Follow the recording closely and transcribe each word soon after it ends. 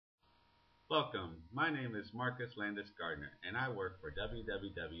Welcome. My name is Marcus Landis Gardner, and I work for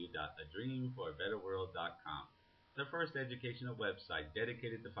www.adreamforabetterworld.com, the first educational website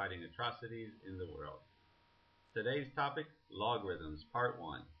dedicated to fighting atrocities in the world. Today's topic, Logarithms, Part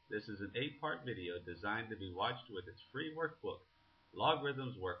 1. This is an 8-part video designed to be watched with its free workbook,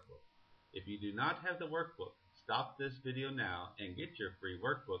 Logarithms Workbook. If you do not have the workbook, stop this video now and get your free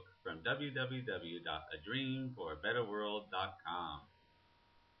workbook from www.adreamforabetterworld.com.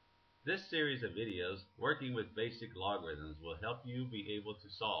 This series of videos, working with basic logarithms, will help you be able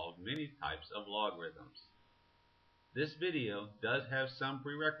to solve many types of logarithms. This video does have some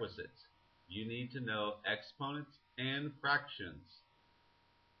prerequisites. You need to know exponents and fractions.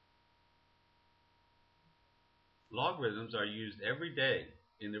 Logarithms are used every day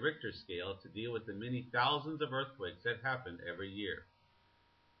in the Richter scale to deal with the many thousands of earthquakes that happen every year.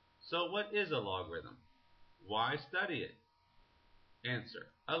 So what is a logarithm? Why study it? Answer.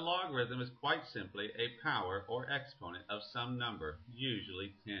 A logarithm is quite simply a power or exponent of some number,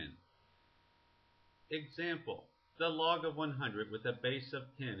 usually 10. Example. The log of 100 with a base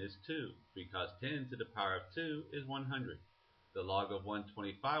of 10 is 2, because 10 to the power of 2 is 100. The log of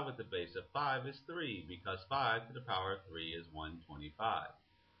 125 with a base of 5 is 3, because 5 to the power of 3 is 125.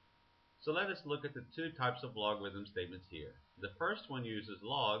 So let us look at the two types of logarithm statements here. The first one uses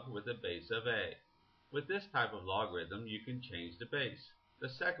log with a base of a. With this type of logarithm, you can change the base. The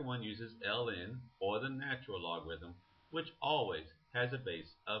second one uses ln, or the natural logarithm, which always has a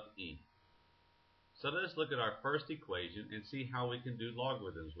base of e. So let us look at our first equation and see how we can do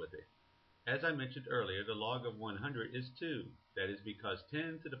logarithms with it. As I mentioned earlier, the log of 100 is 2. That is because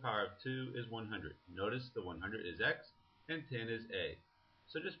 10 to the power of 2 is 100. Notice the 100 is x and 10 is a.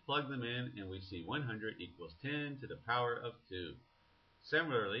 So just plug them in and we see 100 equals 10 to the power of 2.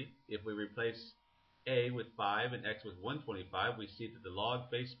 Similarly, if we replace a with 5 and x with 125, we see that the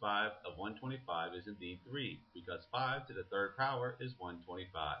log base 5 of 125 is indeed 3, because 5 to the third power is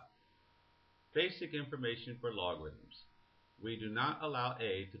 125. Basic information for logarithms. We do not allow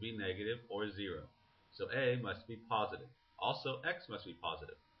a to be negative or 0, so a must be positive. Also, x must be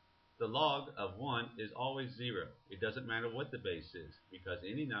positive. The log of 1 is always 0. It doesn't matter what the base is, because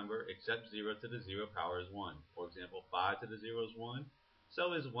any number except 0 to the 0 power is 1. For example, 5 to the 0 is 1,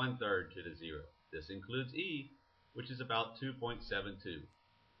 so is 1/3 to the 0. This includes e, which is about 2.72.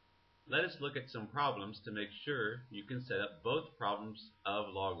 Let us look at some problems to make sure you can set up both problems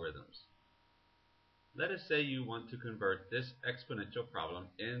of logarithms. Let us say you want to convert this exponential problem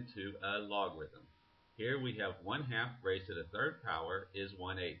into a logarithm. Here we have 1/2 raised to the third power is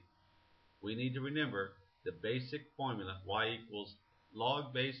 1/8. We need to remember the basic formula y equals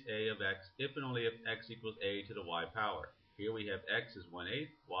log base a of x if and only if x equals a to the y power. Here we have x is 1/8,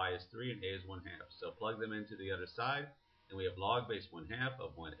 y is 3, and a is 1/2. So plug them into the other side, and we have log base 1/2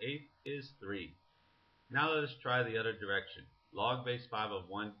 of 1/8 is 3. Now let us try the other direction. Log base 5 of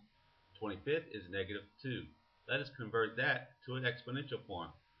 1/25 is -2. Let us convert that to an exponential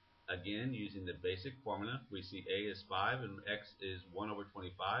form. Again, using the basic formula, we see a is 5 and x is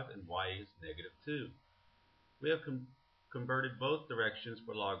 1/25 and y is -2. We have converted both directions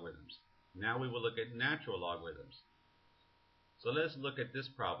for logarithms. Now we will look at natural logarithms. So let's look at this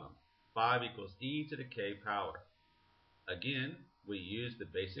problem. 5 equals e to the k power. Again, we use the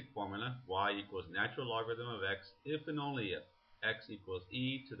basic formula y equals natural logarithm of x if and only if x equals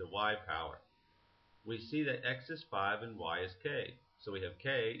e to the y power. We see that x is 5 and y is k, so we have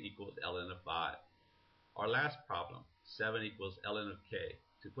k equals ln of 5. Our last problem, 7 equals ln of k.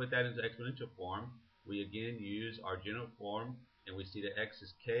 To put that into exponential form, we again use our general form, and we see that x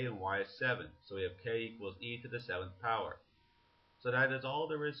is k and y is 7, so we have k equals e to the 7th power. So that is all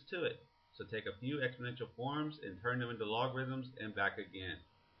there is to it. So take a few exponential forms and turn them into logarithms and back again.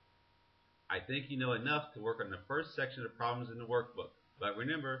 I think you know enough to work on the first section of problems in the workbook. But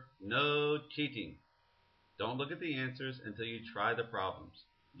remember, no cheating. Don't look at the answers until you try the problems.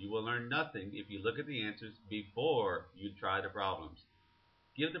 You will learn nothing if you look at the answers before you try the problems.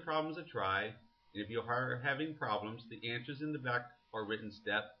 Give the problems a try, and if you are having problems, the answers in the back are written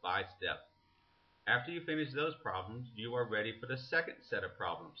step by step. After you finish those problems, you are ready for the second set of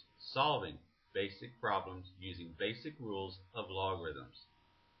problems, solving basic problems using basic rules of logarithms.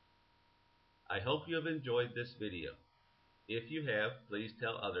 I hope you have enjoyed this video. If you have, please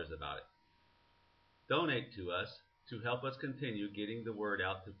tell others about it. Donate to us to help us continue getting the word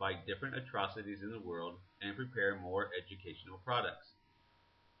out to fight different atrocities in the world and prepare more educational products.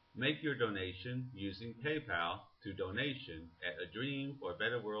 Make your donation using PayPal to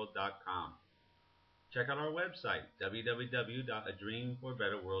donation@adreamforabetterworld.com. Check out our website,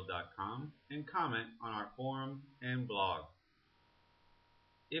 www.adreamforabetterworld.com, and comment on our forum and blog.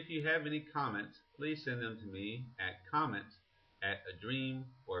 If you have any comments, please send them to me at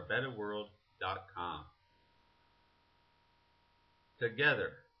comments@adreamforbetterworld.com.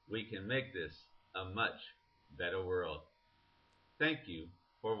 Together, we can make this a much better world. Thank you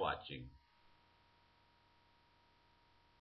for watching.